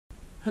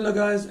Hello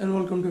guys and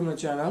welcome to my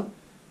channel.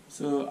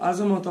 So आज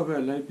म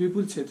तपाईहरुलाई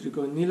बिपुल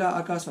छेत्रीको नीला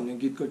आकाश भन्ने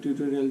गीतको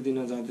ट्युटोरियल दिन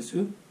जाँदैछु.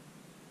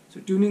 सो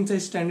ट्युनिङ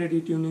चाहिँ स्ट्यान्डर्ड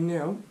ट्युनिङ नै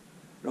हो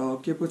र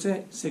केको चाहिँ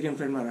सेकेन्ड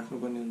फ्रेटमा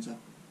राख्नुपर्ने हुन्छ.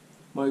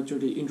 म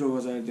एकचोटी इन्ट्रो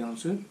बजाएर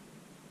देखाउँछु.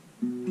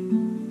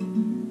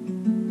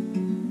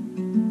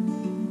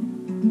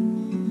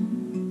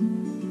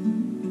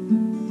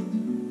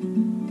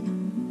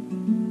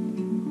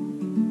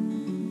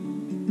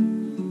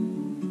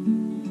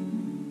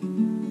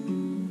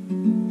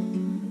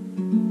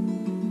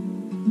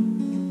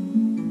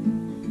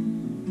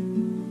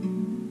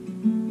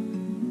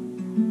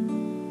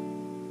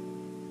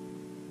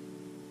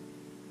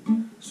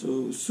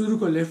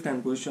 सुरुको लेफ्ट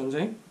ह्यान्ड पोजिसन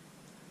चाहिँ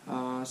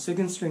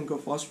सेकेन्ड स्ट्रिङको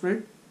फर्स्ट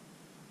फ्रेट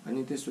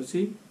अनि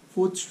त्यसपछि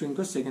फोर्थ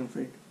स्ट्रिङको सेकेन्ड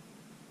फ्रेट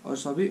अरु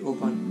सबै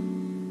ओपन.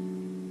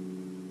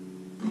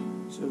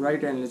 सो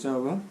राइट ह्यान्डले चाहिँ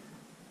अब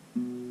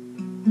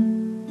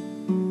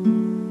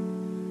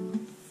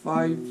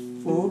 5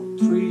 4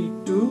 3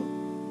 2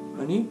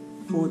 अनि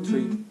 4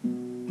 3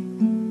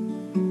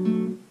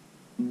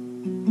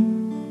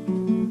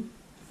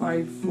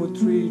 5 4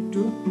 3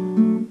 2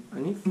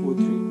 अनि 4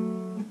 3.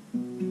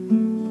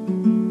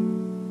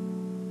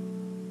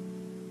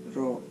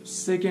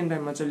 सेकेन्ड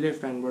टाइममा चाहिँ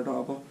लेफ्ट ह्यान्डबाट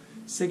अब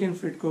सेकेन्ड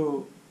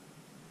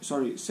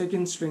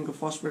स्ट्रिङको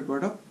फर्स्ट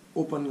फ्रेटबाट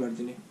ओपन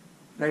गरिदिने.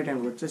 राइट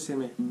ह्यान्डबाट चाहिँ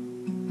सेमै.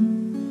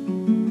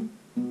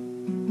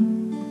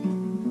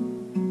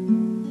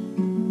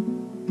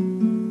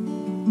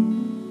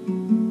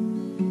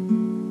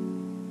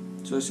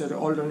 सो यसरी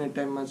अल्टरनेट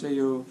टाइममा चाहिँ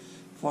यो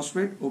फर्स्ट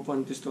फ्रेट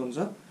ओपन त्यस्तो हुन्छ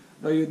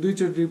र यो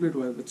दुईचोटि रिपिट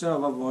भएको चाहिँ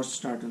अब भर्स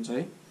स्टार्ट हुन्छ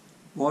है.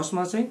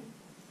 भर्समा चाहिँ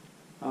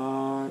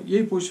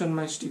यही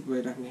पोजिसनमा स्टिक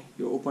भइराख्ने,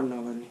 यो ओपन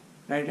नगर्ने.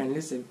 Right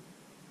ह्यान्डले same.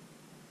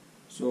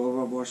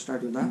 सो अब भर्स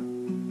स्टार्ट हुँदा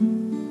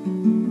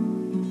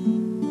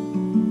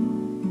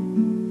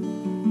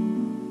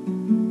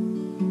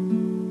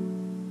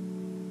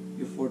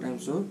यो 4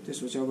 टाइम्स हो.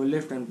 त्यसपछि अब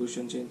लेफ्ट ह्यान्ड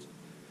पोजिसन चेन्ज.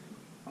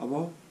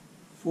 अब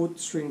फोर्थ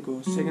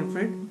स्ट्रिङको सेकेन्ड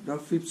फ्रेट र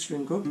फिफ्थ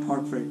स्ट्रिङको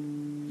थर्ड फ्रेट.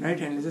 राइट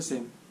ह्यान्डले चाहिँ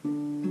सेम.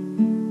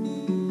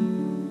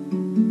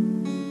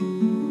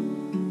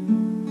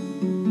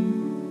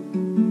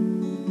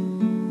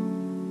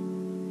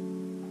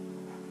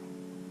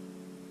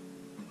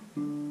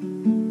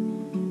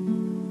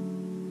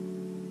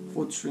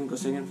 फोर्थ स्ट्रिङको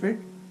सेकेन्ड फ्रेट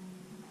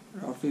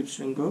र फिफ्थ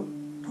स्ट्रिङको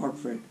थर्ड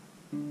फ्रेट.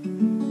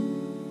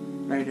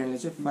 राइट ह्यान्डले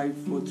चाहिँ 5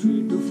 4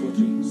 3 2 4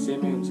 3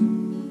 सेमै हुन्छ.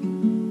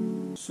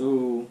 सो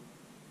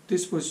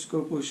त्यसपछिको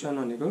पोजिसन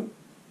भनेको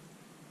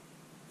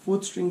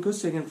फोर्थ स्ट्रिङको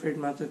सेकेन्ड फ्रेट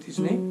मात्र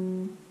थिच्ने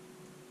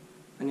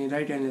अनि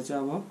राइट ह्यान्डले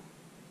चाहिँ अब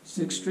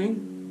six string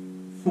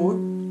fourth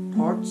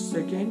third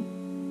second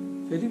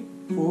फेरि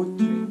 4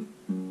 3.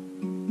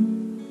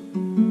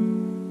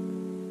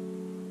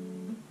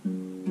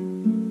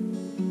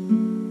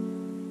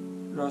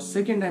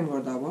 सेकेन्ड टाइम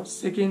गर्दा अब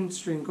सेकेन्ड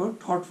स्ट्रिङको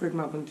थर्ड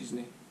फ्रेटमा पनि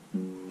थिच्ने.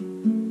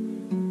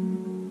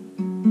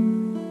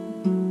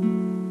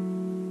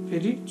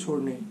 फेरि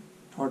छोड्ने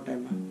थर्ड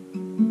टाइममा.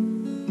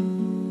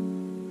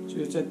 सो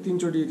यो चाहिँ 3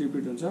 चोटि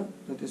रिपिट हुन्छ र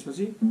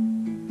त्यसपछि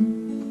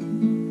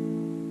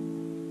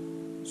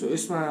सो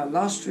यसमा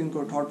लास्ट स्ट्रिङको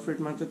थर्ड फ्रेट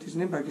मात्र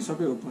थिच्ने, बाँकी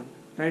सबै ओपन.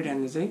 राइट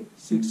ह्यान्डले चाहिँ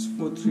 6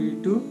 4 3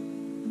 2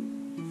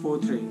 4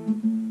 3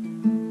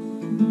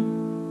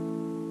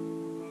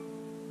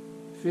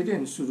 फेरि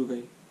अनि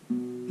सुरुकै.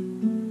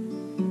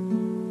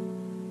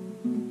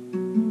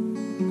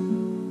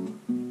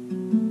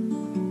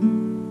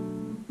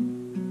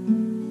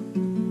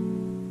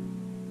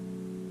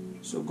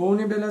 सो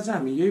गाउने बेला चाहिँ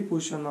हामी यही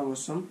पोजिसनमा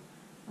बस्छौँ.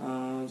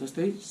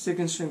 जस्तै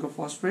सेकेन्ड स्ट्रिङको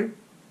फर्स्ट फ्रेट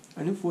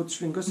अनि फोर्थ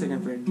स्ट्रिङको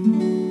सेकेन्ड फ्रेट.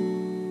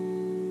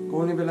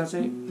 गाउने बेला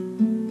चाहिँ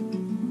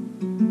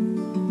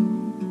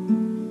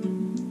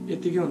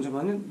यतिकै हुन्छ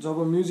भने जब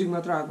म्युजिक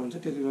मात्र आएको हुन्छ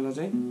त्यति बेला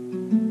चाहिँ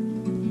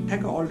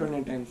ठ्याक्क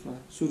अल्टरनेट टाइम्समा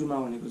सुरुमा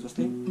भनेको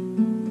जस्तै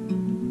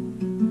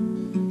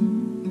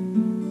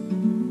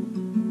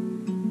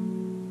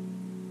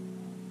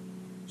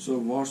सो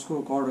भर्सको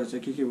कर्डहरू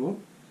चाहिँ के हो.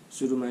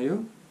 सुरुमा यो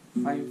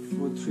 5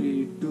 4 3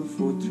 2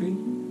 4 3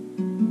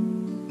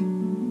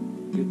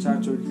 यो 4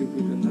 चोटि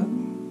रिपिट हुन्छ.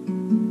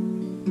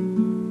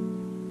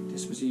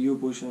 त्यसपछि यो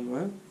पोजिसन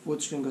भयो fourth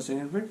स्ट्रिङको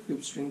second freight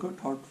fifth स्ट्रिङको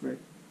third freight.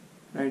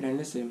 Right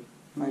ह्यान्डले same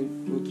 5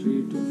 4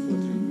 3 2 4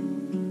 3.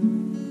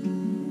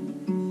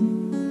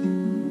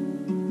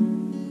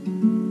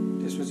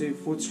 त्यसपछि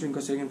फोर्थ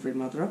स्ट्रिङको सेकेन्ड फ्रेट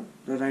मात्र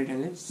र राइट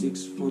ह्यान्डले 6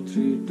 4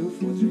 3 2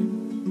 4 3.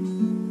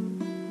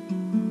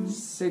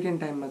 सेकेन्ड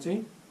टाइममा चाहिँ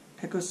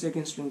ठ्याक्क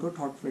सेकेन्ड स्ट्रिङको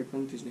थर्ड फ्रेट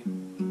पनि थिच्ने.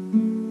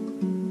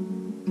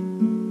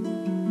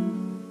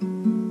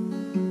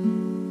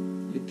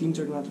 यो 3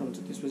 चोटि मात्र हुन्छ.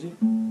 त्यसपछि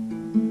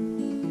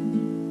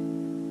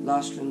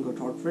लास्ट स्ट्रिङको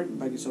थर्ड फ्रेट,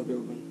 बाँकी सबै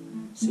ओपन.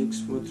 6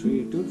 4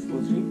 3 2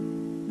 4 3.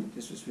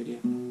 त्यसपछि फेरि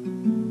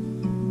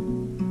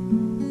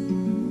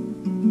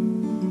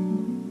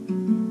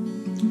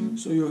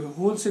सो यो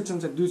होल सेक्सन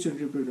चाहिँ 2 चोटि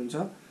रिपिट हुन्छ र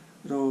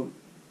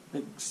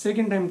लाइक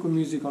सेकेन्ड टाइमको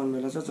म्युजिक आउने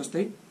बेला चाहिँ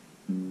जस्तै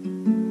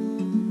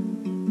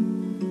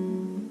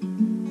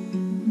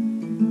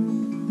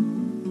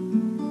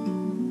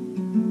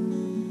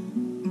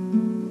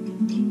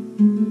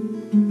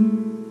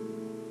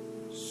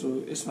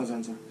यसमा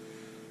जान्छ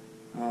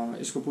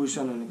यसको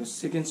पोजिसन भनेको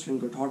सेकेन्ड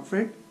स्ट्रिङको थर्ड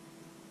फ्रेट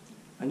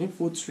अनि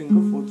फोर्थ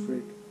स्ट्रिङको फोर्थ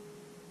फ्रेट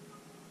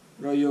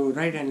र यो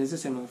राइट ह्यान्डले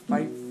चाहिँ सेम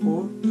 5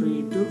 4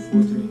 3 2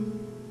 4 3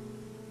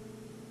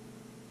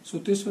 सो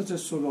त्यसमा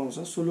चाहिँ सोलो आउँछ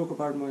सोलोको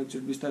पार्ट म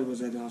एकचोटि बिस्तारै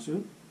बजाइदिन्छु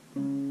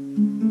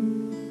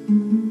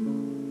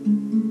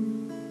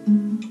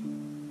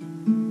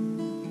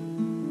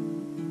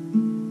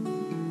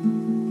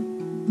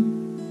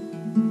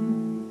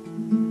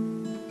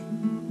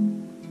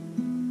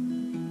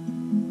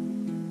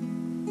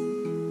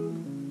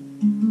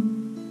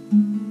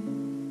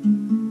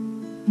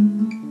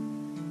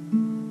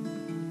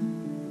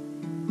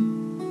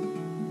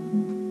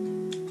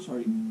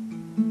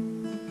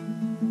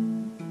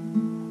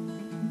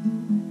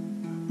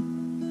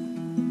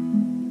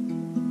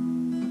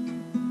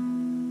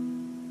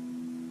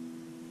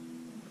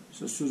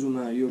So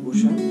सुरुमा यो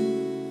पोजिसन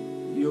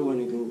यो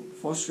भनेको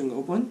first string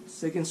open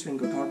second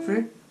स्ट्रिङको third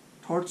freight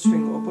third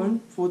string open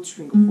fourth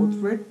स्ट्रिङको fourth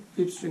freight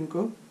fifth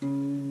स्ट्रिङको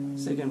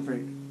second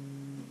freight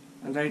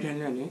अनि राइट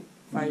ह्यान्डले भने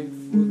 5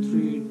 4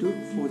 3 2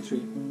 4 3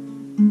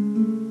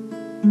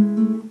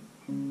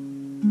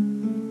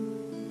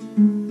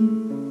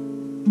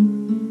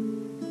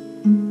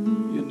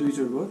 यो दुई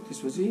जोड भयो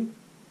त्यसपछि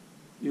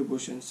यो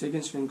पोजिसन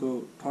सेकेन्ड स्ट्रिङको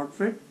थर्ड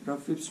फ्रेट र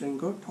फिफ्थ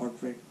स्ट्रिङको थर्ड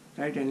फ्रेट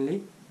राइट ह्यान्डले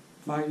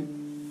 5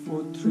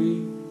 4 3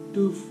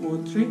 2 4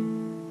 3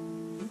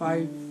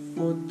 5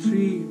 4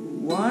 3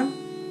 1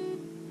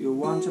 यो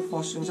 1 चाहिँ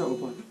फर्स्ट स्ट्रिङ चाहिँ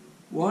ओपन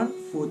 1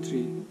 4 3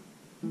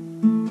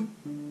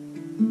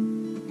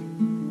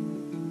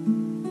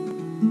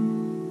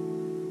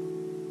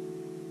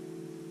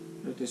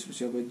 र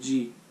त्यसपछि अब जी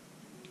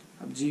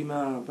अब जी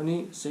मा पनि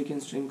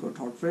सेकेन्ड स्ट्रिङको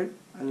थर्ड फ्रेट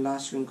अनि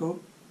लास्ट स्ट्रिङको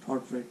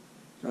थर्ड फ्रेट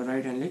र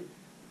राइट ह्यान्डले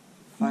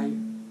 5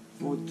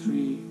 4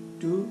 3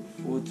 2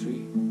 4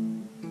 3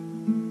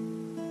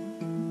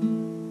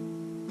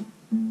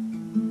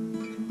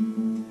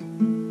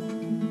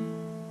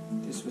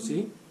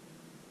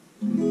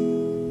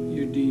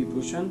 यो डी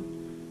पोजिसन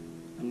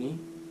अनि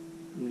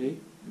हामीले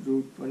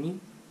रुट पनि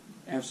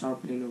एफ शार्प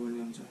लिनुपर्ने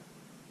हुन्छ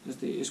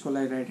जस्तै यसको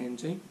लागि राइट ह्यान्ड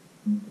चाहिँ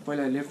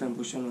पहिला लेफ्ट ह्यान्ड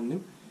पोजिसन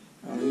भनिदिउँ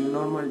यो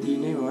नर्मल डी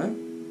नै भयो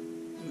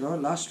र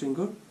लास्ट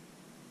स्ट्रिङको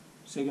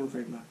सेकेन्ड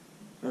फ्रेटमा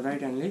र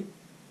राइट ह्यान्डले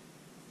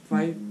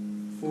 5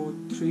 4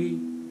 3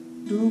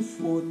 2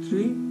 4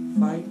 3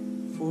 5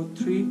 4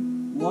 3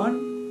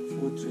 1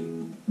 4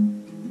 3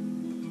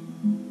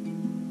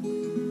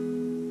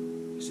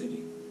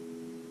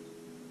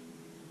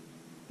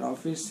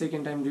 फेरि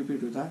सेकेन्ड टाइम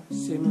रिपिट हुँदा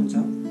सेम हुन्छ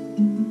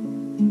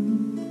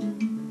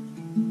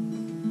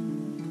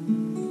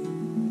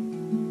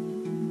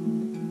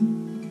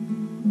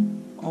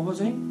अब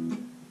चाहिँ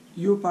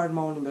यो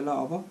पार्टमा आउने बेला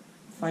अब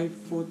 5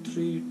 4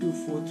 3 2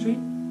 4 3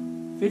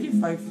 फेरि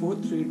 5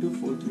 4 3 2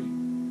 4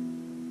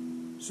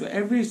 3 सो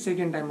एभ्री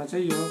सेकेन्ड टाइममा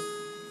चाहिँ यो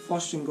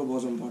फर्स्ट स्ट्रिङको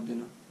बजाउनु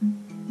पर्दैन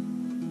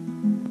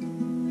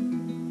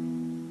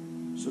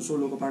सो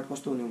सोलोको पार्ट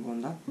कस्तो हुने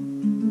भन्दा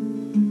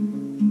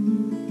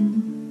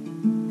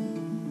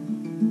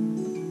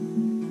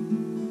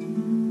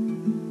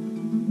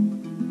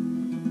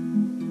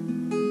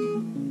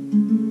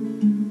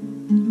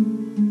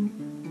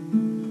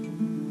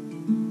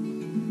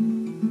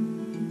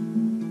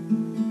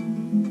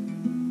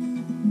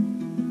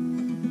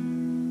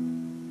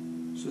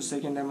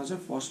सेकेन्ड टाइममा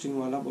चाहिँ फर्स्ट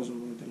स्ट्रिङवाला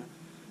बजाउनु पर्दैन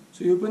सो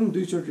यो पनि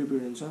दुईचोटि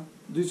रिपिट हुन्छ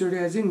दुईचोटि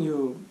एज इन यो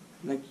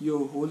लाइक यो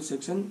होल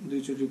सेक्सन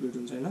दुईचोटि रिपिट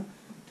हुन्छ होइन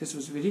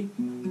त्यसपछि फेरि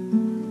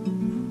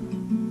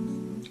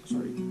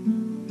सरी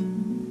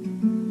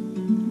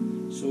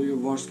सो यो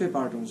भर्सकै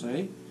पार्ट हुन्छ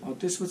है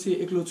त्यसपछि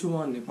एक्लो छुमा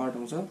भन्ने पार्ट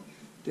आउँछ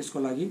त्यसको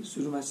लागि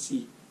सुरुमा सी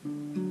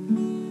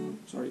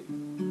सरी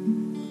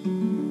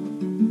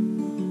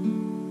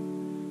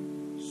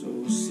सो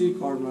सी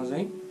कर्डमा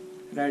चाहिँ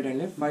राइट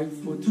ह्यान्डले 5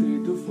 4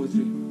 3 2 4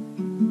 3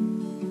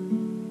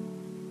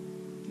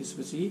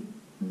 त्यसपछि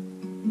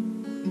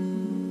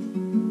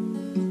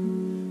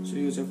सो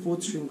यो चाहिँ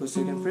फोर्थ स्ट्रिङको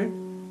सेकेन्ड फ्रेट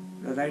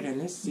र राइट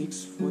ह्यान्डले 6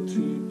 4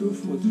 3 2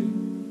 4 3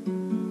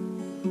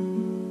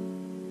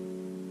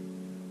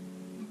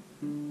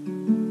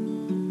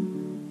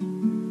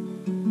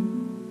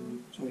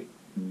 सरी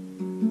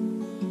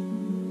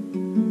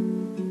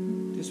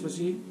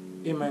त्यसपछि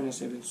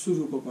A-7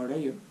 सुरुको कर्ड है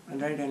यो अनि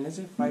राइट ह्यान्डले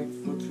चाहिँ 5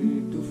 4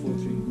 3 2 4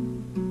 3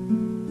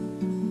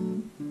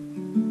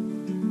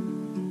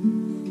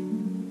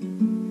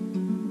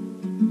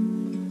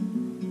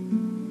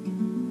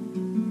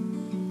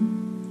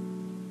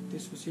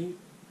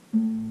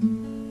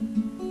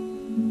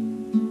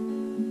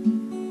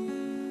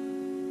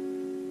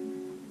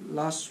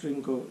 लास्ट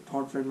स्ट्रिङको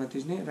थर्ड फ्रेटमा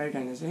थिच्ने राइट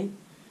ह्यान्डले चाहिँ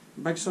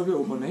बाइक सबै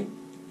ओपन है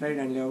राइट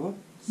ह्यान्डले अब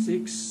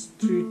 6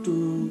 3 2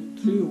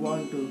 3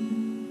 1 2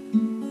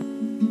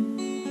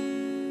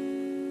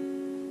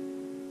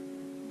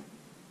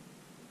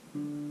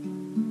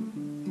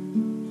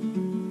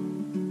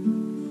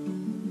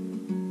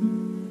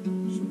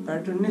 सो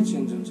प्याटर्न नै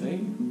चेन्ज हुन्छ है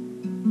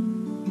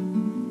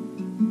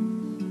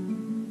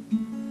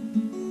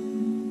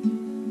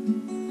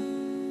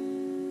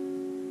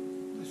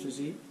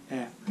त्यसपछि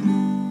एफ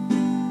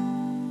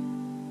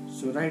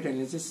सो राइट ह्यान्डले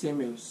ह्यान्डले चाहिँ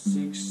सेमै हो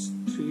 6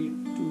 3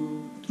 2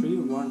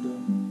 3 1 2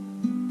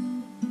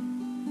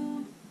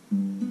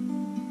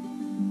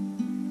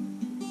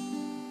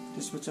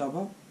 त्यसपछि अब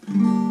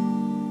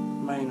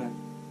माइनर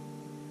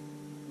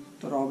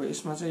तर अब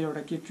यसमा चाहिँ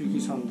एउटा के ट्रिकी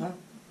छ भन्दा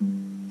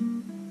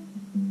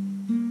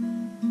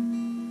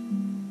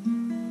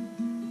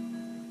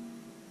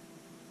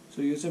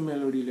सो यो चाहिँ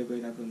मेलोडीले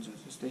गइरहेको हुन्छ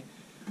जस्तै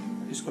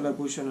यसको लागि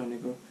पोजिसन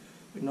भनेको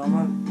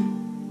नर्मल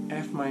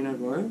एफ माइनर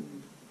भयो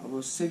अब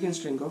सेकेन्ड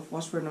स्ट्रिङको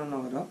फर्स्ट फ्रेडमा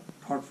नगएर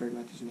थर्ड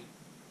फ्रेडमा थिच्ने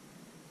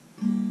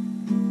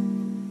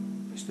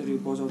यसरी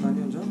बजाउँदा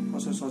नि हुन्छ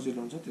कसरी सजिलो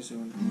हुन्छ त्यसै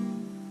गर्दा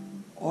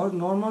अर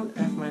नर्मल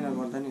एफ माइनर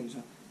गर्दा नि हुन्छ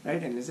राइट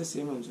ह्यान्डले चाहिँ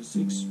सेमै हुन्छ 6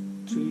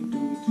 3 2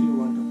 3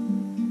 1 2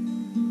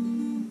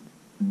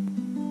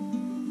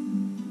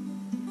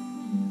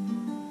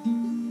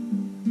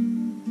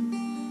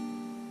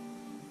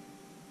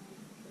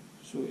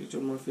 सो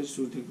एकचोटि म फेरि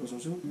सुरुदेखि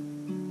बजाउँछु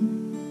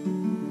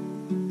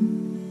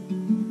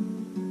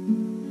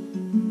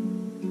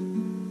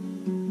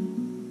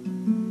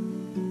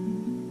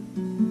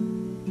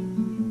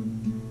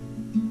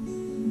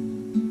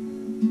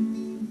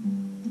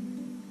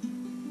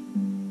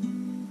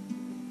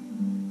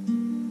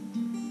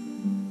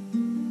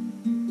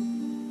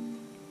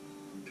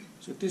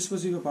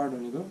त्यसपछिको पार्ट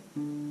भनेको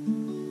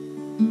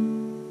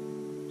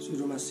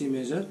सुरुमा सी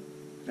मेजर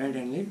राइट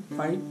ह्यान्डले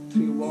 5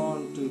 3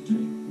 1 2 3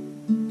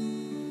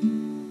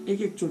 एक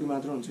चोटी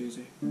मात्र हुन्छ यो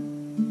चाहिँ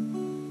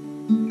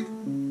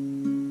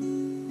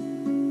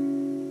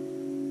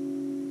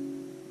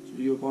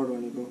यो पार्ट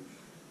भनेको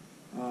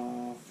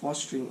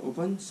first string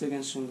open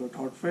second स्ट्रिङको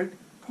third Fred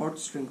third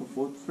स्ट्रिङको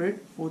fourth Fred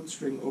fourth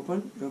string open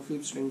र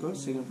फिफ्थ स्ट्रिङको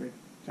सेकेन्ड फ्रेड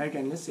राइट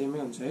ह्यान्डले सेमै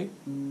हुन्छ है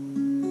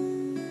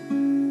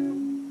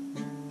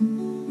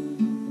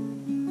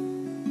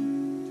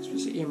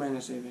A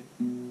minor 7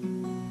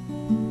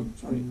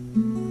 sorry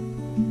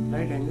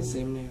right hand is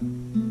same नै हो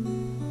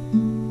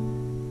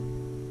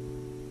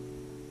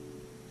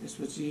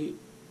त्यसपछि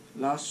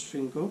last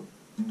स्ट्रिङको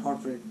third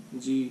Fred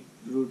G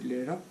root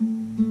लिएर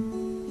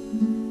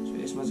सो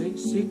यसमा चाहिँ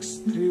 6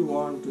 3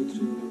 1 2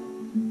 3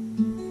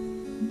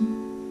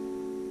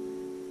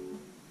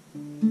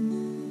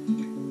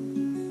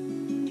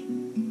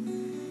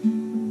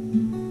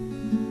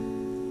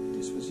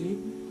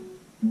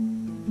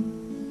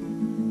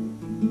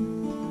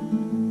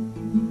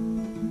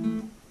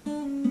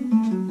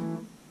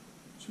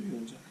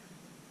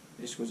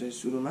 हुने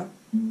सुरुमा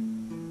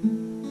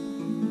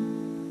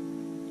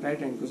राइट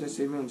ह्यान्डको चाहिँ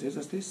सेमै हुन्छ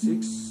जस्तै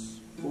 6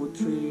 4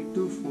 3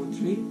 2 4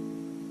 3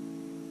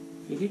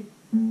 फेरि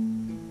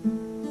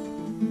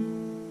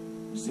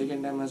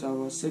सेकेन्ड टाइममा चाहिँ अब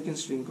सेकेन्ड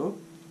स्ट्रिङको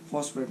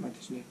फर्स्ट फ्रेडमा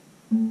थिच्ने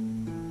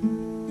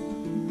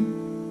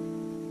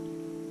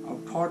अब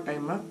थर्ड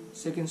टाइममा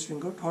सेकेन्ड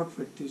स्ट्रिङको थर्ड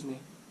फ्रेड थिच्ने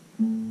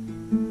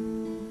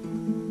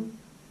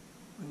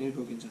अनि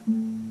रोकिन्छ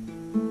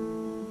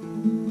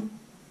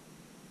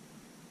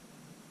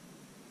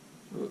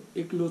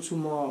एक्लो छु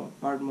म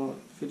पार्ट म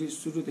फेरि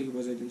सुरुदेखि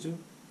बजाइदिन्छु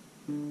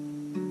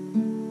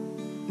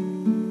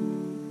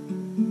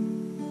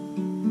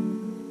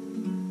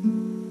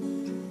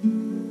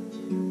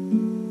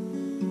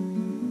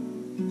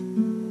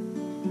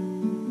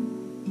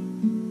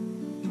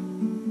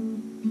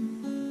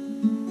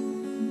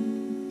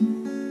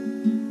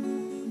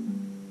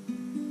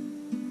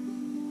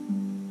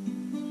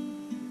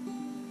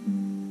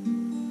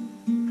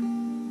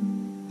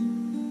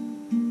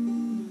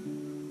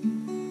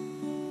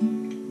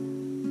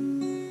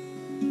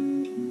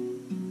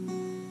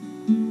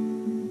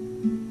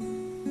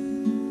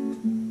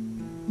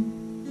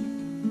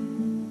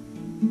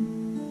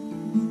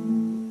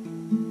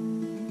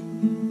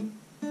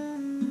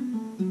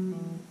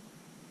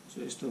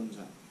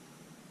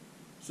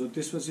सो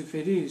त्यसपछि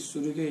फेरि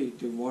सुरुकै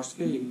त्यो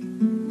भर्सकै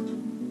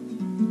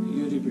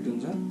यो रिपिट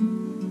हुन्छ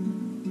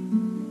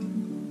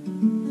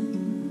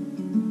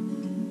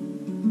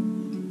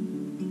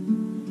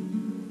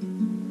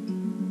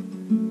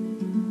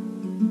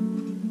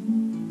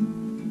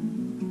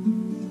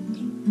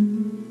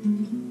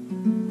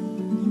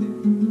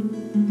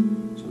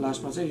सो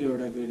लास्टमा चाहिँ यो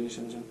एउटा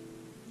भेरिएसन छ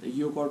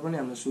यो कर्ड पनि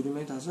हामीलाई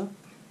सुरुमै थाहा छ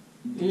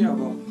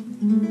अब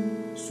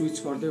स्विच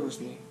गर्दै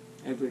बस्ने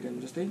एभ्री टाइम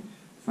जस्तै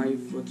 5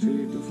 4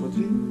 3 2 4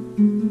 3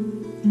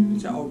 यो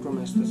चाहिँ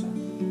आउटरोमा यस्तो छ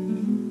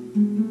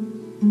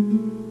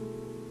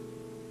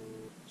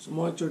सो म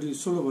एकचोटि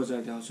सोलो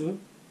बजाएर देखाउँछु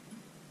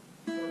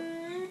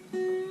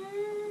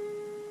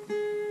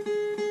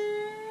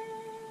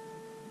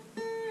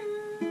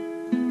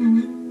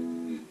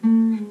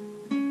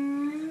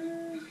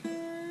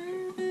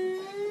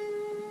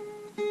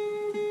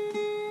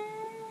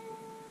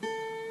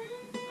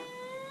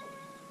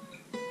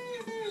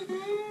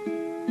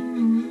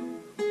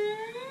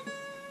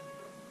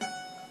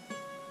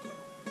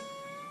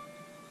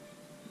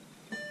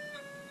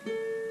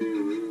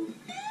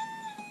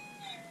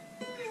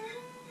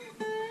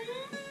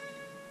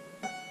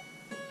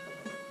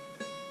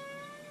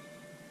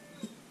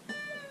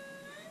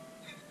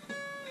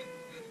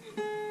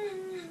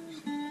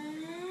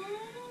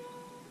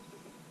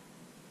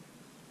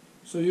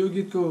सो यो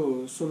गीतको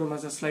सोलोमा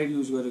चाहिँ स्लाइड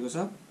युज गरेको छ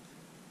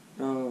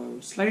र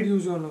स्लाइड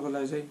युज गर्नको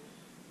लागि चाहिँ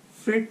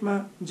फ्रेटमा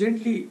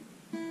जेन्टली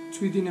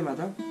छुइदिने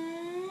मात्र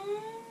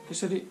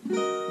यसरी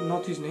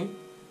नथिच्ने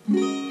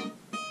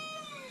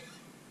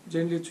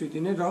जेन्टली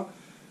छुइदिने र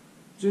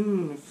जुन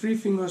फ्री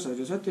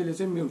फिङ्गर्सहरू छ त्यसले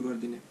चाहिँ म्युट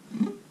गरिदिने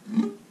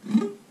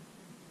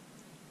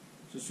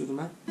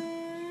सुरुमा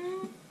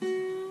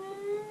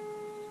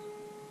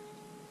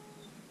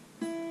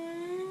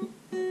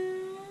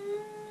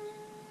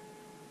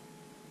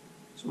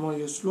म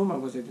यो स्लोमा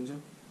बजाइदिन्छु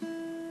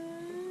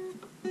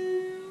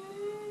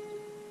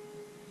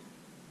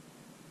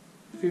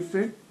fifth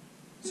freight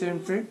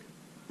seventh freight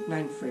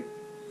ninth freight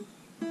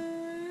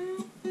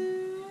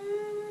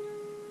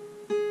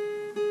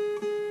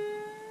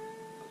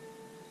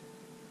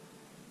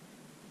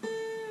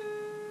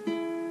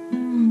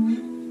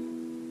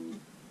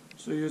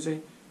so यो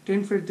चाहिँ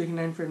 10 फ्रेटदेखि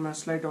 9 फ्रेटमा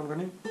स्लाइड डाउन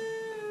गर्ने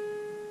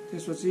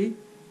त्यसपछि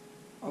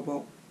अब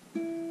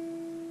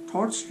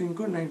थर्ड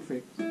स्ट्रिङको 9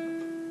 फ्रेट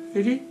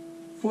फेरि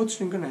fourth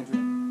स्ट्रिङको 9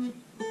 freight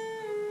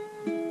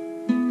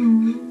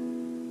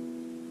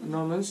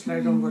normal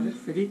slide down गरेर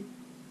फेरि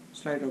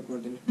स्लाइड अप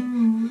गरिदिने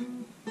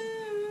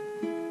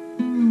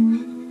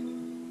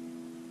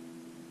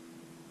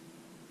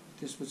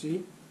त्यसपछि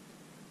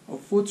अब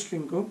फोर्थ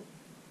स्ट्रिङको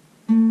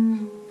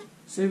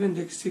 7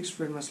 देखि 6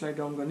 फ्रेटमा स्लाइड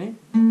डाउन गर्ने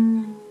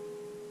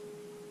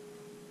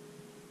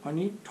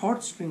अनि थर्ड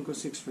स्ट्रिङको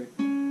 6 फ्रेट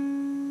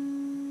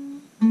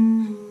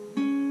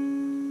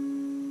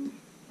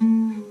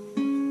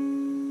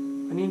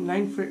अनि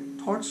 9 फ्रेट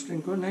थर्ड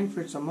स्ट्रिङको 9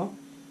 फ्रेटसम्म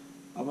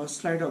अब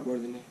स्लाइड अप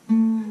गरिदिने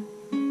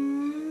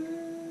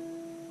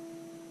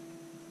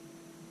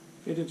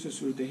फेरि चाहिँ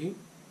सुरुदेखि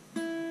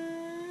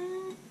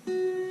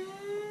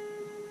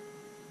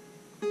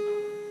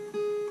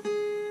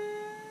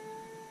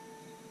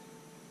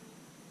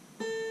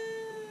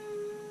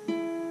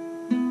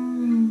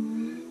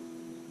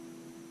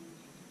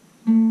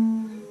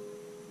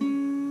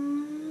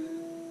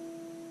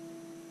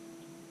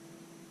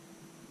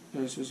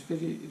त्यसपछि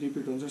फेरि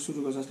रिपिट हुन्छ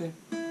सुरुको जस्तै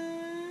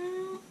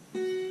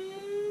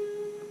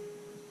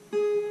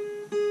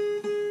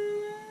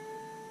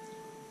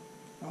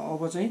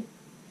अब चाहिँ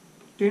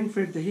 10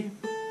 फ्रेटदेखि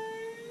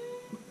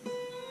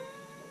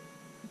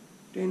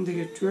 10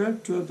 देखि 12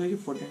 12 देखि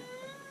 14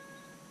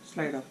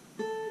 स्लाइड अप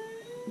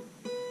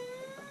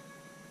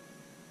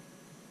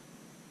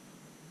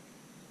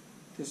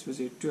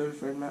त्यसपछि 12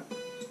 फ्रेटमा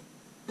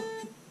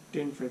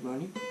 10 फ्रेटमा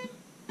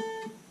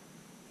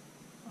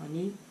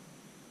अनि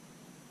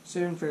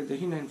 7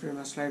 फ्रेटदेखि 9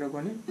 फ्रेटमा स्लाइड अप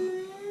गर्ने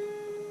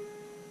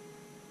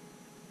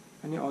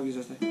अनि अघि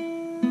जस्तै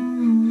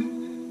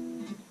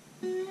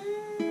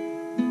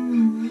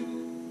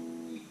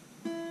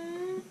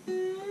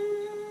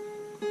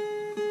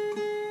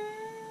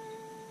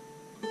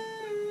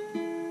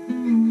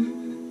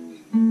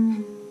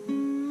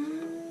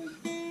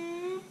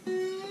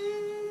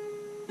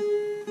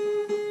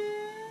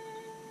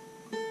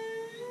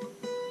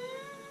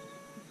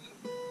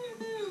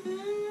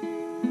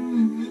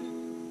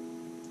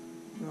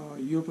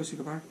यो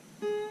पछिको पार्ट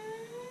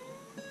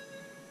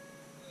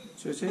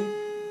सो चाहिँ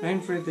 9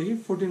 फ्रेटदेखि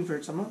 14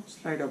 फ्रेटसम्म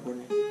स्लाइड अप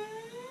गर्ने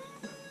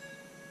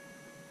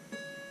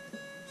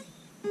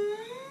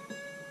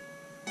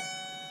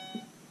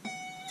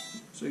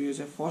सो यो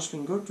चाहिँ फर्स्ट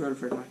स्ट्रिङको 12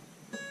 फ्रेटमा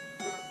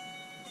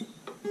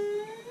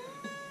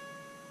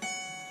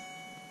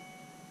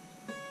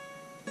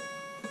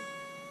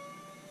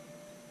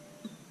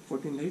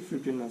देखि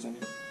 15 मा जाने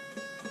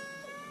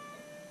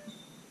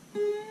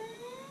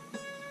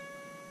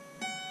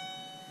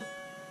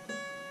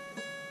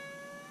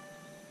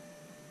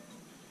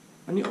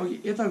अनि अघि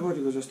यता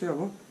गरेको जस्तै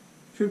अब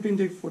 15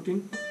 देखि 14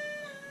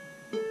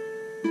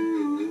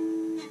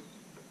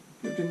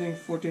 देखि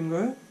 14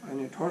 गयो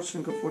अनि थर्ड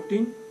स्ट्रिङको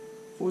 14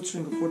 फोर्थ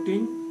स्ट्रिङको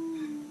 14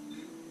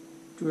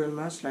 12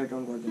 मा स्लाइड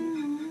डाउन गरिदिने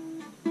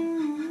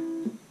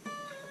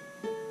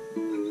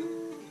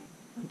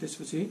अनि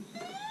त्यसपछि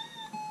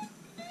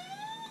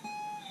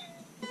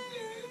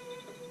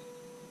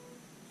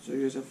सो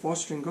यो चाहिँ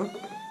फर्स्ट स्ट्रिङको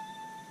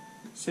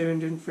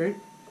 17 फ्रेट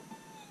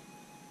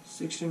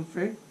 16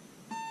 फ्रेट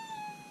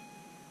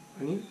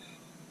अनि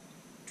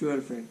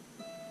 12 फ्रेट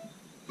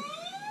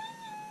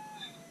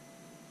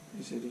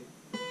यसरी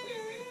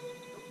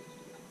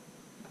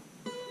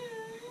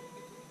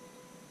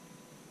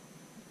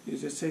यो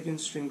चाहिँ सेकेन्ड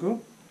स्ट्रिङको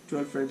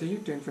 12 फ्रेटदेखि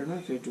 10 फ्रेटमा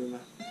फेरि 12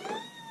 मा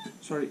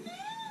सरी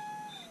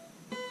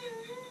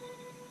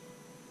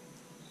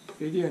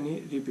फेरि अनि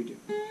रिपिट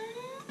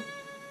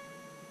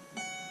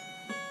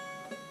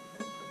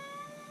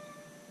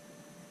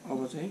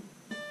अब चाहिँ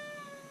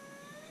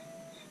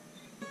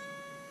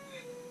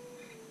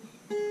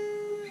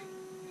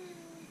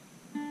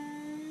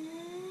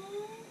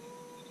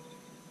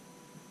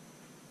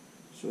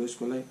सो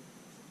यसको लागि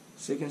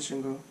सेकेन्ड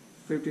स्ट्रिङको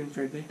 15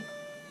 फ्रेटदेखि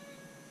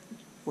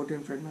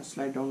 14 फ्रेटमा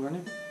स्लाइड डाउन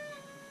गर्ने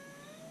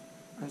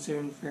अनि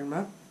 7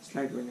 फ्रेटमा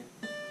स्लाइड गर्ने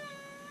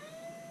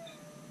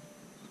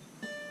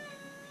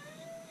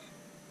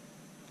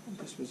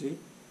त्यसपछि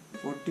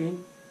 14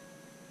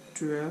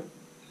 12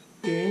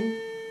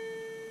 10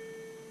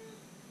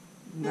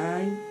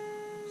 9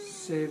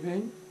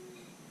 7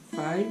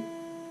 5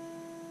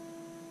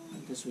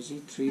 अनि त्यसपछि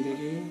 3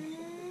 देखि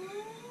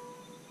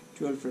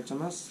 12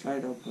 फ्रेटसम्म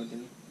स्लाइड अप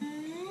गरिदिने।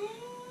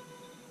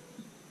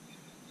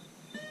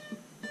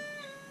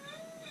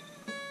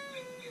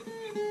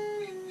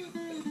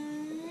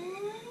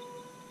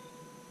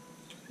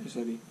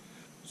 यसरी।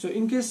 सो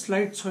इन केस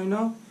स्लाइड छैन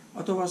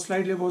अथवा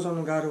स्लाइडले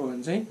बजाउन गाह्रो हो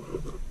भने चाहिँ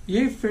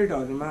यही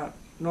फ्रेटहरुमा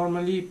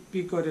नर्मली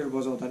पिक गरेर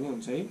बजाउँदा नि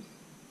हुन्छ है।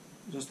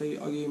 जस्तै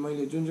अघि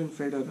मैले जुन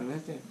फ्रेटहरु भने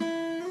थिए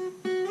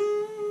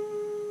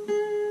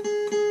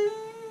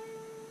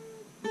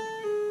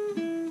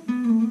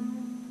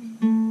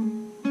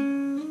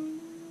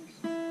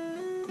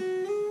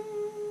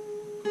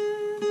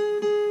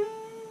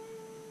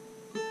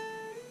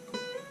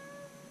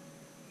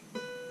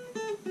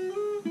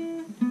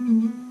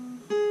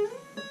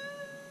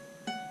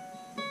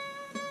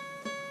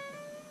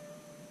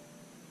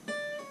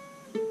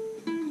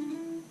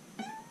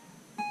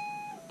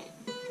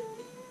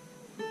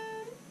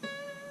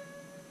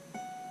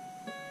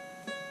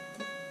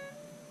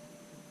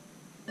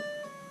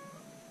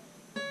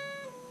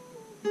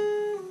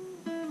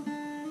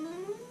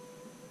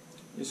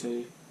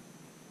यसरी।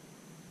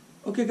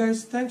 Okay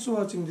guys, thanks for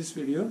watching this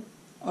video.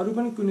 अरु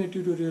पनि कुनै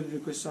ट्युटोरियल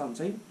रिक्वेस्ट छ भने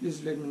चाहिँ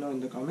please let me know in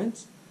the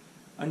comments.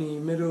 अनि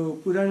मेरो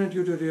पुरानो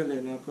ट्युटोरियल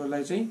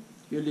हेर्नकोलाई चाहिँ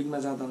यो लिंकमा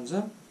जाँदा हुन्छ।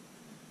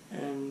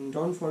 And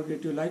don't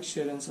forget to like,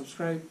 share and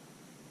subscribe.